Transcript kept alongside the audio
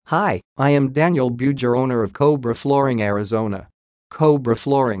Hi, I am Daniel Buger, owner of Cobra Flooring, Arizona. Cobra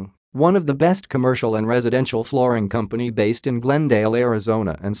Flooring, one of the best commercial and residential flooring company based in Glendale,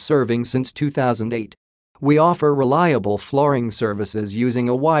 Arizona and serving since 2008. We offer reliable flooring services using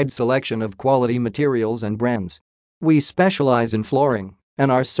a wide selection of quality materials and brands. We specialize in flooring,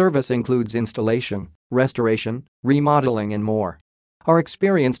 and our service includes installation, restoration, remodeling and more. Our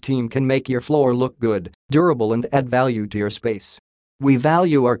experienced team can make your floor look good, durable and add value to your space. We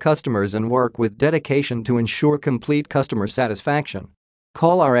value our customers and work with dedication to ensure complete customer satisfaction.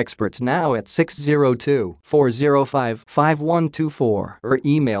 Call our experts now at 602-405-5124 or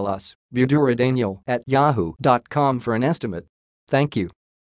email us bugeradaniel@yahoo.com for an estimate. Thank you.